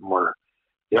 both of them were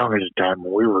young at the time.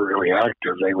 When we were really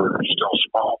active, they were still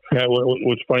small. Yeah,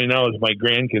 what's funny now is my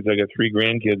grandkids, I got 3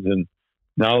 grandkids, and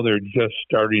now they're just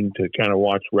starting to kind of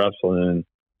watch wrestling, and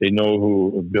they know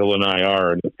who Bill and I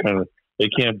are, and they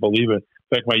can't believe it.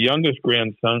 In fact, my youngest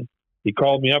grandson, he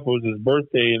called me up. It was his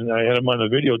birthday, and I had him on a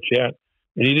video chat,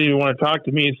 and he didn't even want to talk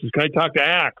to me. He says, can I talk to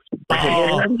Axe?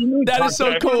 That is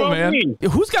so cool, man.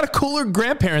 Who's got a cooler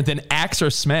grandparent than Axe or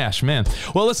Smash, man?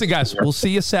 Well, listen, guys, we'll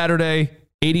see you Saturday,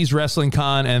 80's Wrestling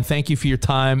Con, and thank you for your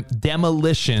time.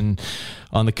 Demolition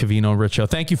on the Covino and Rich Show.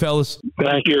 Thank you, fellas.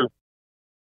 Thank you.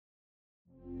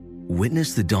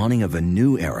 Witness the dawning of a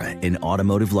new era in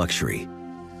automotive luxury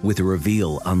with a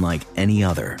reveal unlike any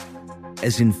other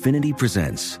as Infiniti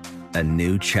presents a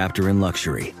new chapter in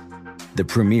luxury the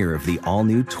premiere of the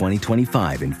all-new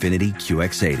 2025 Infiniti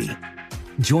QX80.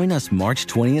 Join us March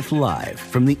 20th live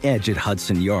from the Edge at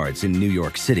Hudson Yards in New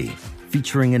York City,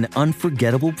 featuring an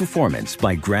unforgettable performance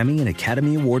by Grammy and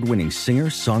Academy Award-winning singer,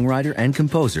 songwriter, and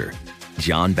composer,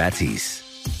 Jon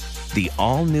Batiste. The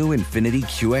all-new Infiniti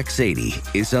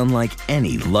QX80 is unlike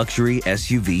any luxury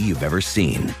SUV you've ever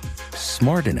seen.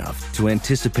 Smart enough to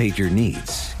anticipate your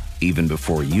needs, even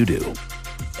before you do.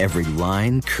 Every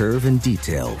line, curve, and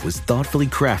detail was thoughtfully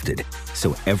crafted,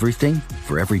 so everything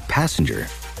for every passenger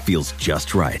feels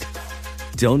just right.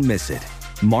 Don't miss it.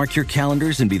 Mark your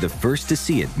calendars and be the first to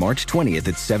see it March 20th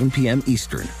at 7 p.m.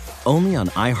 Eastern, only on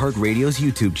iHeartRadio's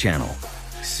YouTube channel.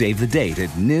 Save the date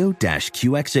at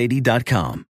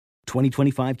new-QX80.com.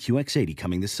 2025 QX80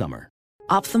 coming this summer.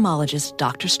 Ophthalmologist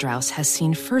Dr. Strauss has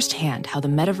seen firsthand how the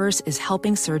metaverse is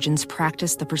helping surgeons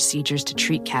practice the procedures to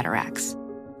treat cataracts.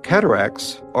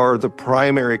 Cataracts are the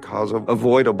primary cause of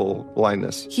avoidable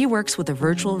blindness. He works with a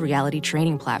virtual reality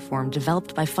training platform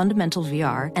developed by Fundamental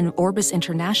VR and Orbis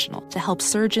International to help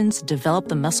surgeons develop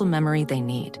the muscle memory they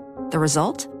need. The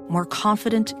result? More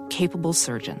confident, capable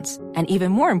surgeons. And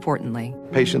even more importantly,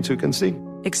 patients who can see.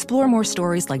 Explore more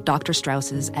stories like Dr.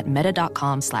 Strauss's at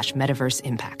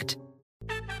meta.com/metaverseimpact.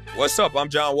 What's up? I'm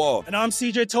John Wall. And I'm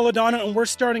CJ Toledano, and we're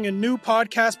starting a new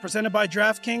podcast presented by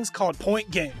DraftKings called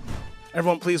Point Game.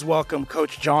 Everyone, please welcome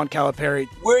Coach John Calipari.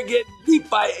 We're getting beat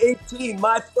by 18.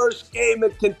 My first game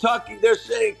in Kentucky, they're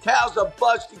saying Cal's a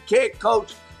bust. He can't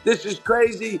coach. This is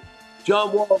crazy.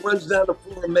 John Wall runs down the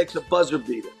floor and makes a buzzer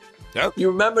beater. Yep. You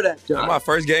remember that, John? That's my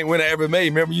first game winner I ever made.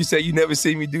 Remember you said you never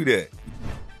see me do that.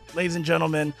 Ladies and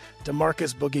gentlemen,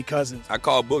 DeMarcus Boogie Cousins. I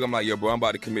called Boog. I'm like, yo, bro, I'm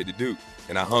about to commit to Duke.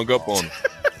 And I hung up on him.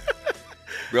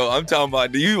 Bro, I'm talking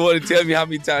about, do you want to tell me how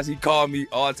many times he called me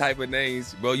all type of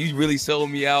names? Bro, you really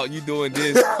sold me out. You doing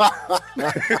this.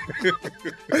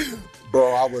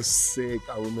 Bro, I was sick.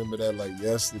 I remember that like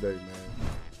yesterday, man.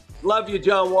 Love you,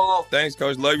 John Wall. Thanks,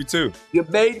 Coach. Love you, too. You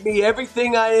made me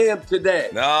everything I am today.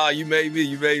 Nah, you made me.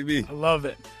 You made me. I love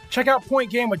it. Check out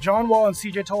Point Game with John Wall and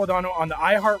CJ Toledano on the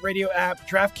iHeartRadio app,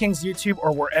 DraftKings YouTube,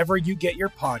 or wherever you get your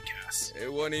podcasts.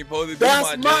 It wasn't even supposed to be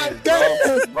That's my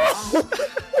game, bro.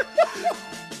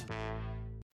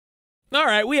 All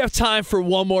right, we have time for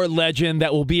one more legend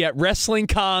that will be at Wrestling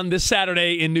Con this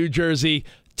Saturday in New Jersey.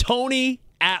 Tony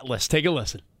Atlas. Take a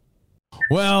listen.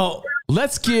 Well,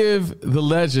 let's give the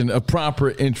legend a proper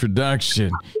introduction.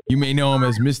 You may know him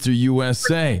as Mr.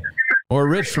 USA or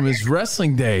Rich from his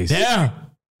wrestling days. Yeah.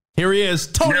 Here he is.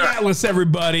 Tony Atlas,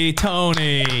 everybody.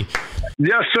 Tony.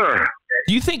 Yes, sir.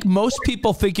 Do you think most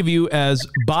people think of you as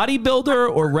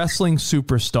bodybuilder or wrestling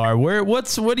superstar?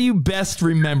 What are you best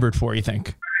remembered for, you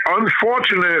think?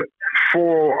 Unfortunate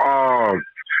for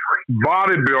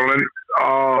bodybuilding,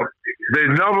 they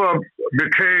never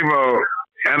became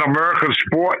an American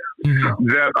sport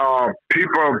that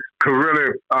people could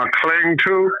really cling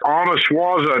to. Arnold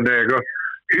Schwarzenegger,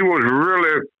 he was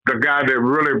really the guy that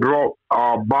really brought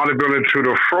bodybuilding to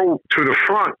the front.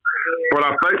 But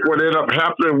I think what ended up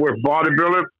happening with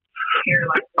bodybuilding,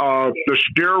 the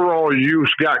steroid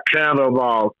use got kind of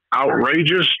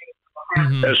outrageous.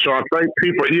 Mm-hmm. And so I think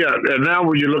people, and now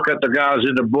when you look at the guys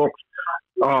in the book,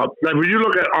 like when you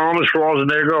look at Arnold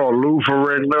Schwarzenegger or Lou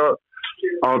Ferrigno,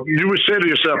 you would say to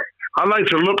yourself, I like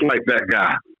to look like that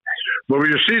guy. But when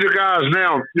you see the guys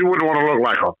now, you wouldn't want to look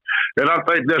like them. And I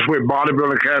think that's where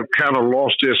bodybuilding kind of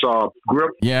lost its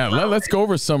grip. Yeah, let's go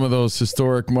over some of those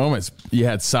historic moments. You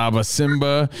had Saba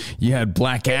Simba, you had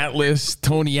Black Atlas,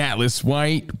 Tony Atlas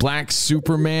White, Black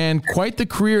Superman. Quite the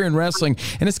career in wrestling.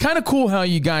 And it's kind of cool how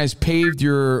you guys paved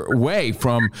your way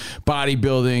from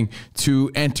bodybuilding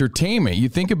to entertainment. You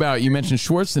think about, you mentioned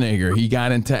Schwarzenegger. He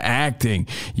got into acting.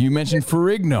 You mentioned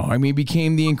Ferrigno. I mean,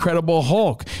 became the Incredible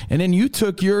Hulk. And then you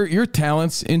took your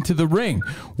talents into the ring.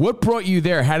 What brought you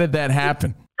there? How did that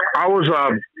happen? I was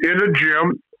in the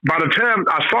gym. By the time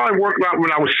I started working out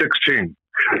when I was 16,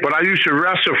 but I used to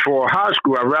wrestle for high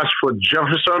school. I wrestled for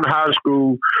Jefferson High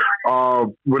School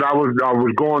when I was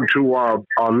going to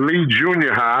Lee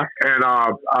Junior High, and I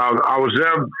was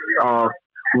there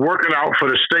working out for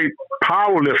the state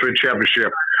powerlifting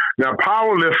championship. Now,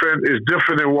 powerlifting is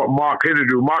different than what Mark Henry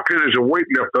do. Mark Henry is a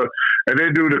weightlifter, and they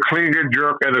do the clean and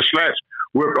jerk and the snatch.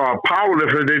 With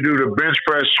powerlifting, they do the bench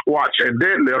press, squats, and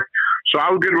deadlift. So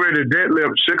I was getting ready to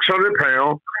deadlift 600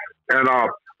 pounds, and a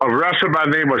wrestler by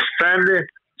the name of Sandy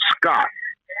Scott,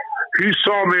 he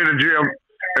saw me in the gym,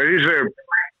 and he said,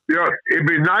 it'd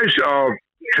be nice to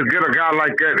get a guy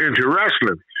like that into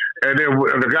wrestling. And then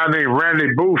the guy named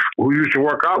Randy Booth, who used to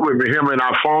work out with me, him and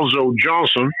Alfonso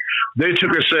Johnson, they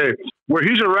took and said, Well,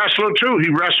 he's a wrestler, too. He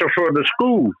wrestled for the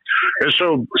school. And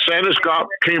so Sanders Scott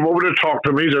came over to talk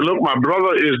to me. He said, look, my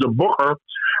brother is the booker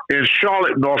in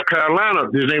Charlotte, North Carolina.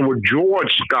 His name was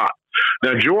George Scott.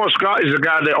 Now, George Scott is the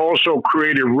guy that also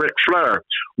created Ric Flair,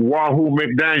 Wahoo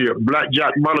McDaniel,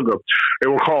 Blackjack Mulligan. They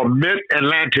were called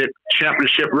Mid-Atlantic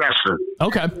Championship Wrestling.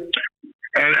 Okay.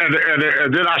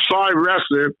 And then I started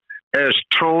wrestling as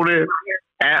Tony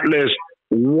Atlas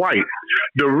White.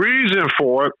 The reason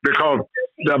for it, because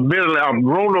the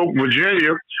Roanoke,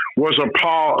 Virginia, was a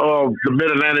part of the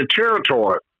Mid-Atlantic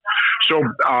Territory. So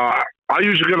I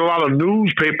used to get a lot of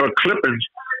newspaper clippings,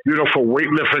 for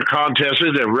weightlifting contests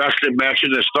and wrestling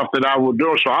matches and stuff that I would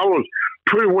do. So I was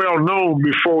pretty well known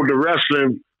before the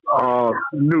wrestling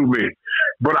knew me.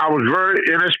 But I was very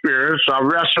inexperienced. I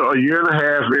wrestled a year and a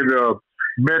half in the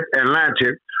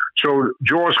Mid-Atlantic. So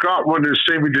George Scott wanted to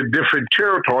send me to different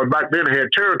territories. Back then they had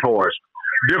territories,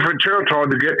 different territories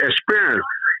to get experience.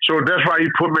 So that's why he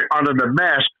put me under the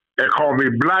mask and called me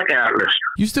Black Atlas.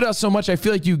 You stood out so much, I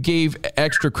feel like you gave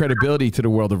extra credibility to the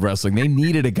world of wrestling. They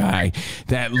needed a guy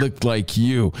that looked like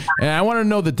you. And I want to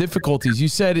know the difficulties. You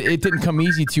said it didn't come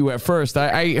easy to you at first.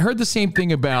 I heard the same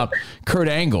thing about Kurt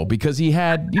Angle because he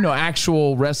had,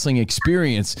 actual wrestling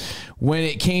experience. When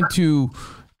it came to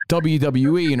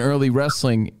WWE and early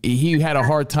wrestling, he had a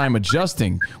hard time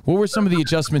adjusting. What were some of the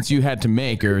adjustments you had to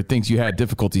make or things you had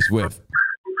difficulties with?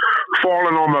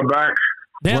 Falling on my back.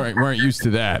 Weren't used to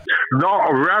that. No,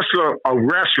 a real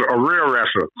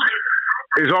wrestler,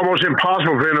 it's almost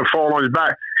impossible for him to fall on his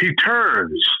back. He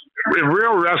turns. In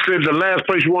real wrestling, the last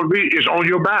place you want to be is on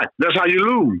your back. That's how you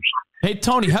lose. Hey,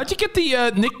 Tony, how'd you get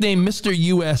the nickname Mr.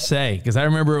 USA? Because I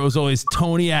remember it was always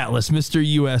Tony Atlas, Mr.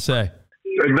 USA.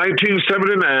 In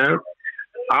 1979,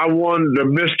 I won the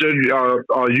Mr.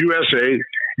 USA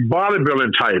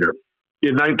bodybuilding title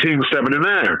in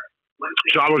 1979.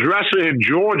 So I was wrestling in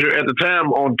Georgia at the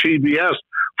time on TBS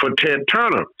for Ted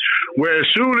Turner, where as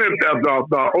soon as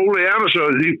Ole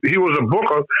Anderson, he was a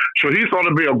booker, so he thought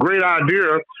it'd be a great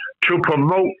idea to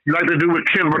promote, like they do with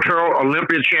Ken Matero,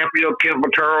 Olympia champion Ken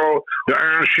Matero, the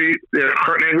Iron Sheik,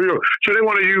 Kurt Angle. So they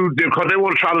want to use, because they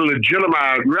want to try to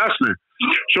legitimize wrestling.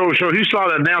 So he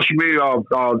started announcing me, Ole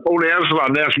Anderson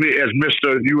announced me as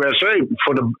Mr. USA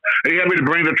he had me to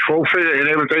bring the trophy and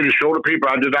everything to show the people.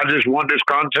 I just won this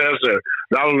contest,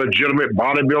 not a legitimate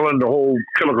bodybuilding, the whole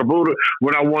killer caboodle.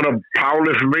 When I won a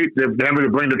powerlifting meet, they had me to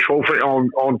bring the trophy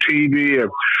on TV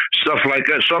and stuff like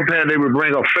that. Sometimes they would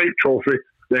bring a fake trophy.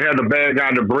 They had the bad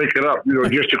guy to break it up,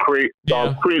 just to create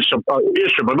some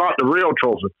issue, but not the real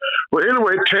trophy. But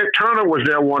anyway, Ted Turner was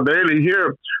there one day, and he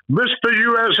heard Mr.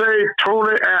 USA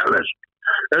Tony Atlas.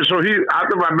 And so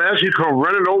after my match, he come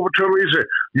running over to me. He said,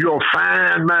 "You're a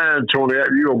fine man, Tony.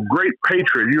 You're a great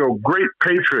patriot. You're a great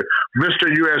patriot.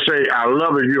 Mr. USA, I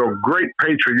love it. You're a great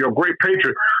patriot. You're a great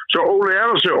patriot." So Ole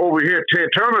Anderson over here, Ted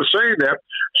Turner saying that.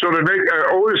 So the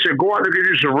Ole said, "Go out and get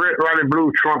you some red, white, and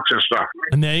blue trunks and stuff."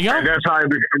 And there you go. And that's how it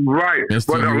became right. Mr.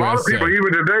 But a lot of USA. people,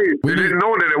 even today, they didn't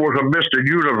know that it was a Mr.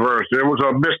 Universe. There was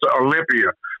a Mr.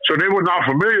 Olympia. So they were not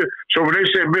familiar. So when they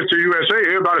said Mr. USA,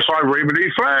 everybody started waving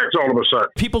these flags all of a sudden.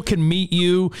 People can meet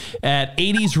you at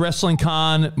 80's Wrestling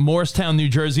Con, Morristown, New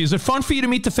Jersey. Is it fun for you to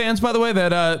meet the fans, by the way,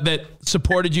 that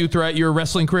supported you throughout your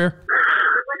wrestling career?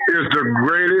 It's the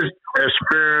greatest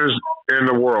experience in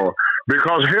the world.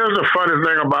 Because here's the funny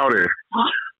thing about it.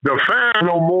 The fans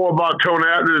know more about Tony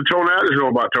Atlas than Tony Atlas know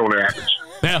about Tony Atlas.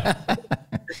 Yeah.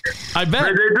 I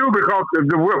bet. They do, because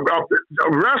the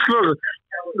wrestlers,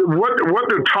 what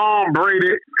do Tom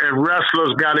Brady and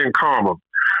wrestlers got in common?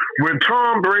 When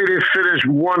Tom Brady finished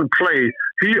one play,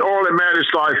 he automatically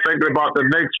started thinking about the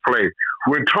next play.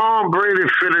 When Tom Brady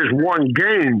finished one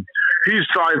game, he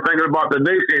started thinking about the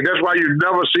next game. That's why you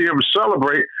never see him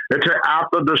celebrate until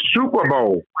after the Super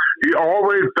Bowl. He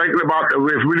always thinking about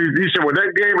he said, when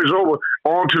that game is over,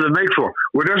 on to the next one.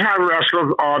 Well, that's how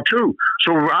wrestlers are too.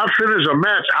 So when I finish a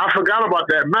match, I forgot about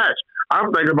that match.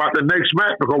 I'm thinking about the next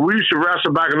match, because we used to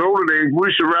wrestle back in the old days. We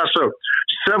used to wrestle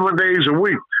 7 days a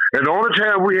week. And the only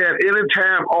time we had any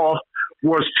time off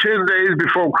was 10 days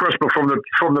before Christmas. From the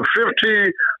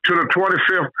 15th to the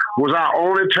 25th was our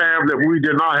only time that we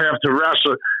did not have to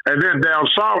wrestle. And then down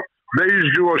south, they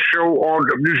used to do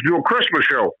a Christmas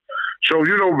show. So, we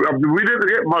didn't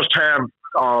get much time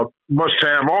much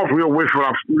time off. We were away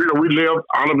from we lived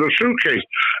out of the suitcase.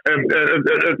 And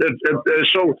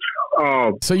so.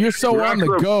 So you're so on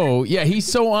the go. Yeah, he's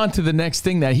so on to the next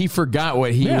thing that he forgot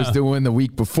what he was doing the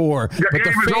week before. Yeah, but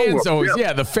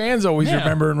the fans always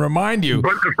remember and remind you.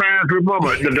 But the fans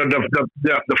remember.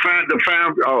 The fans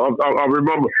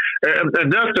remember.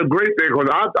 And that's the great thing, because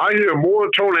I hear more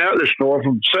Tony Atlas stories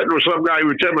from sitting with some guy who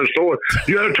would tell me a story.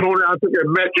 You know, Tony, I think I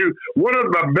met you. One of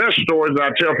my best stories that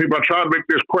I tell people, I try to make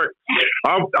this quick.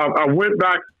 I went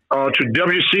back to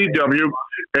WCW,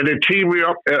 and they teamed me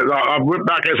up. I went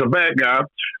back as a bad guy,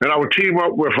 and I would team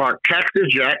up with Cactus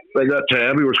Jack at that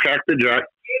time. He was Cactus Jack,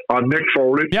 Nick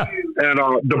Foley, and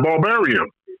the Barbarian.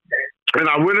 And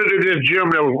I went into this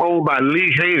gym that was owned by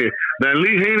Lee Haney. Now,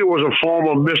 Lee Haney was a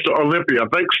former Mr. Olympia, I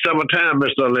think 7-time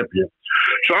Mr. Olympia.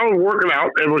 So I was working out,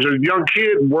 and was a young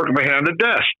kid working behind the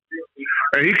desk.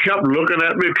 And he kept looking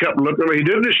at me, He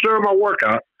didn't disturb my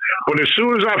workout. But as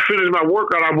soon as I finished my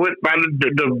workout, I went by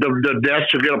the desk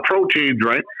to get a protein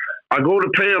drink. I go to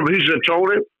pay him. He said,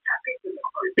 Tony,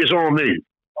 it's on me.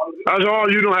 I said, oh,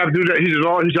 you don't have to do that. He said,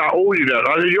 I owe you that.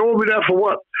 I said, you owe me that for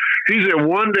what? He said,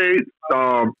 one day in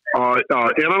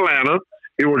Atlanta,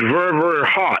 it was very, very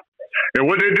hot. And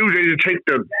what they do, they just take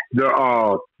the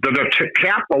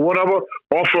cap or whatever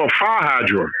off of a fire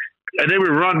hydrant. And they would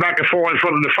run back and forth in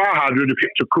front of the fire hydrant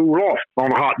to cool off on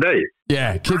a hot day.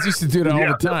 Yeah, kids used to do that all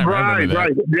the time. Right.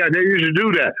 Yeah, they used to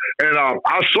do that. And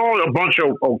I saw a bunch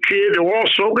of kids, they were all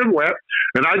soaking wet.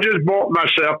 And I just bought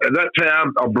myself, at that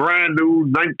time, a brand new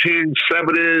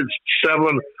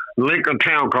 1977 Lincoln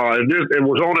Town Car. It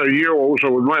was only a year old, so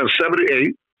it was around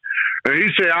 78. And he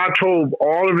said, I told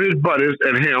all of his buddies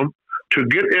and him to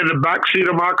get in the back seat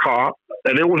of my car,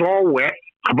 and it was all wet.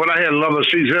 But I had leather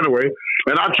seats anyway,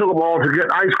 and I took them all to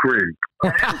get ice cream.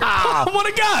 What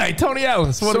a guy, Tony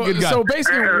Atlas. What a good guy. So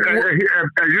basically,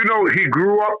 and you know, he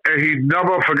grew up and he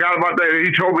never forgot about that.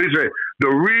 He told me, he said, the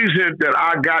reason that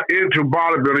I got into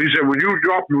bodybuilding, he said, when you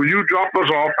dropped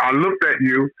us off, I looked at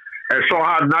you and saw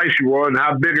how nice you were and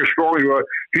how big and strong you were.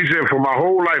 He said, for my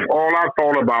whole life, all I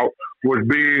thought about was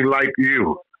being like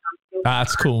you.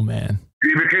 That's cool, man.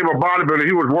 He became a bodybuilder.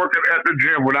 He was working at the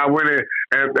gym when I went in,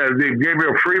 and they gave me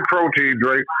a free protein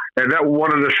drink, and that was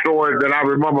one of the stories that I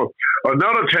remember.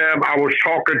 Another time, I was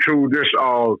talking to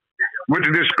went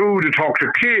to this school to talk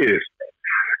to kids,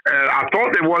 and I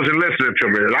thought they wasn't listening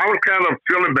to me, and I was kind of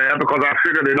feeling bad because I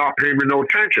figured they're not paying me no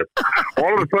attention.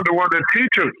 All of a sudden, one of the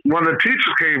teachers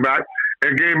came back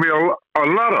and gave me a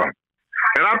letter,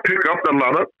 and I picked up the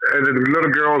letter, and the little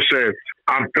girl said,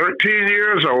 I'm 13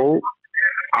 years old.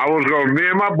 Me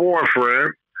and my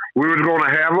boyfriend, we was going to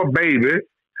have a baby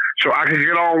so I could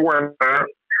get on with her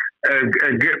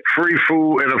and get free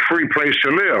food and a free place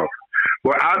to live.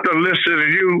 But after listening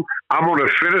to you, I'm going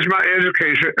to finish my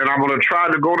education and I'm going to try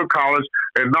to go to college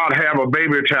and not have a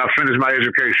baby until I finish my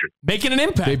education. Making an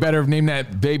impact. They better have named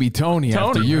that baby Tony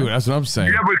after you. That's what I'm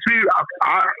saying. Yeah, but see,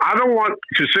 I don't want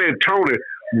to say Tony.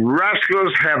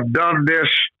 Wrestlers have done this.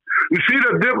 You see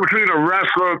the difference between a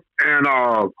wrestler and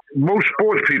most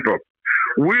sports people.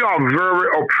 We are very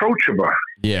approachable.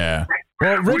 Yeah.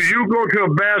 Well, when you go to a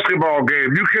basketball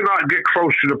game, you cannot get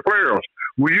close to the players.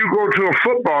 When you go to a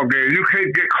football game, you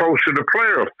can't get close to the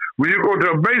players. When you go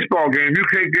to a baseball game, you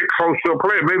can't get close to a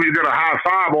player. Maybe you get a high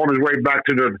five on his way back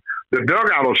to the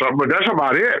dugout or something, but that's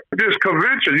about it. This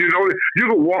convention, you know, you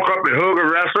can walk up and hug a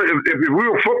wrestler. If we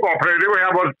were football players, they would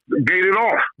have us gated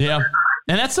off. Yeah.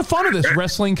 And that's the fun of this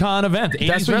Wrestling Con event.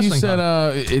 That's what you said.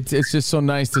 It's just so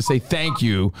nice to say thank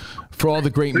you for all the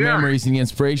great memories and the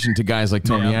inspiration to guys like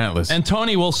Tony Atlas. And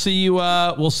Tony, we'll see you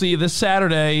this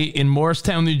Saturday in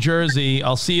Morristown, New Jersey.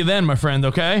 I'll see you then, my friend.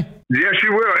 Okay? Yes,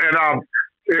 you will. And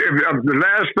the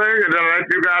last thing, and then I'll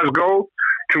let you guys go,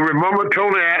 to remember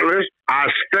Tony Atlas, I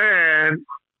stand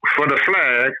for the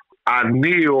flag, I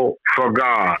kneel for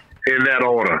God, in that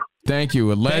order. Thank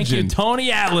you, a legend. Thank you,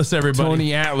 Tony Atlas, everybody.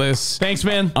 Tony Atlas. Thanks,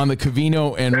 man. On the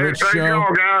Covino and Rich Show. You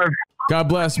all, guys. God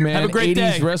bless, man. Have a great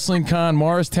 80's day. Wrestling Con,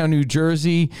 Morristown, New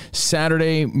Jersey,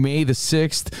 Saturday, May the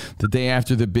 6th, the day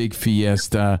after the big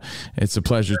fiesta. It's a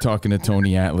pleasure talking to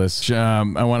Tony Atlas.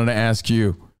 I wanted to ask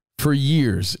you, for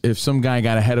years, if some guy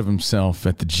got ahead of himself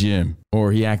at the gym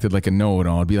or he acted like a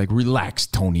know-it-all, I'd be like, relax,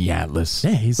 Tony Atlas.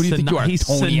 Yeah, he's what do you think you are, he's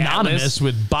Tony synonymous Atlas?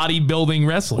 with bodybuilding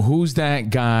wrestling. Who's that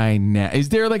guy now? Is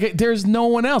there there's no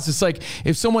one else? It's like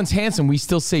if someone's handsome, we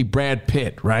still say Brad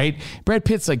Pitt, right? Brad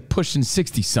Pitt's like pushing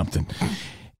 60-something.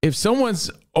 If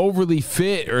someone's overly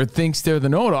fit or thinks they're the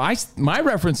know-it-all, my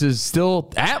reference is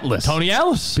still Atlas. Tony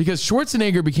Atlas. Because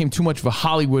Schwarzenegger became too much of a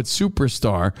Hollywood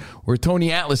superstar, where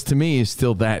Tony Atlas, to me, is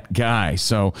still that guy.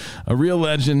 So a real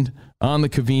legend on the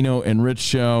Covino and Rich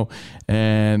Show.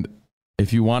 And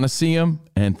if you want to see them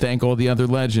and thank all the other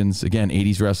legends, again,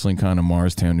 80s Wrestling Con in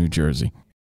Morristown, New Jersey.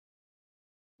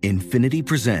 Infiniti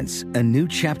presents a new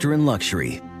chapter in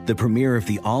luxury, the premiere of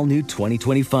the all-new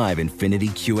 2025 Infiniti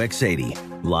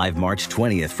QX80, live March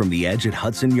 20th from the Edge at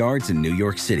Hudson Yards in New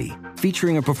York City,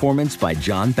 featuring a performance by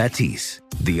John Batiste.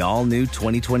 The all-new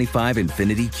 2025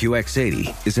 Infiniti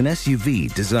QX80 is an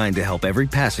SUV designed to help every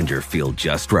passenger feel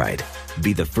just right.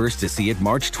 Be the first to see it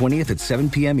March 20th at 7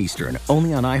 p.m. Eastern,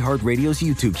 only on iHeartRadio's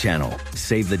YouTube channel.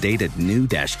 Save the date at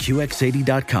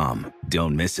new-QX80.com.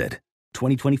 Don't miss it.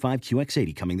 2025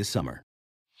 QX80 coming this summer.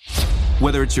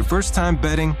 Whether it's your first time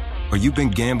betting or you've been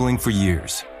gambling for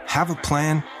years, have a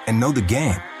plan and know the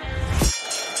game.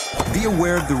 Be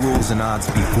aware of the rules and odds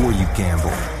before you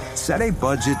gamble. Set a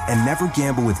budget and never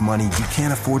gamble with money you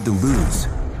can't afford to lose.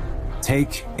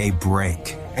 Take a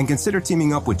break and consider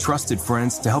teaming up with trusted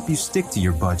friends to help you stick to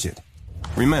your budget.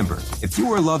 Remember, if you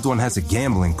or a loved one has a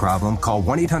gambling problem, call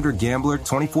 1-800-GAMBLER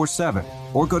 24/7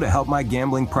 or go to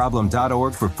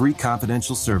helpmygamblingproblem.org for free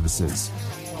confidential services.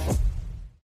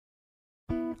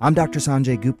 I'm Dr.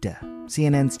 Sanjay Gupta,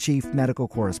 CNN's chief medical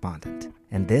correspondent,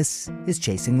 and this is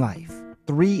Chasing Life.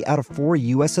 3 out of 4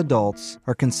 U.S. adults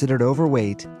are considered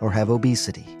overweight or have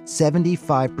obesity.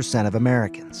 75% of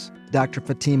Americans. Dr.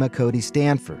 Fatima Cody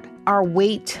Stanford. Our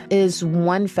weight is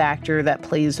one factor that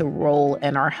plays a role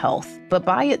in our health, but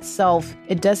by itself,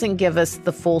 it doesn't give us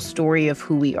the full story of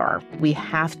who we are. We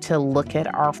have to look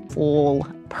at our full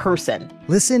person.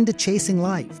 Listen to Chasing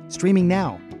Life, streaming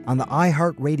now on the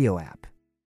iHeartRadio app.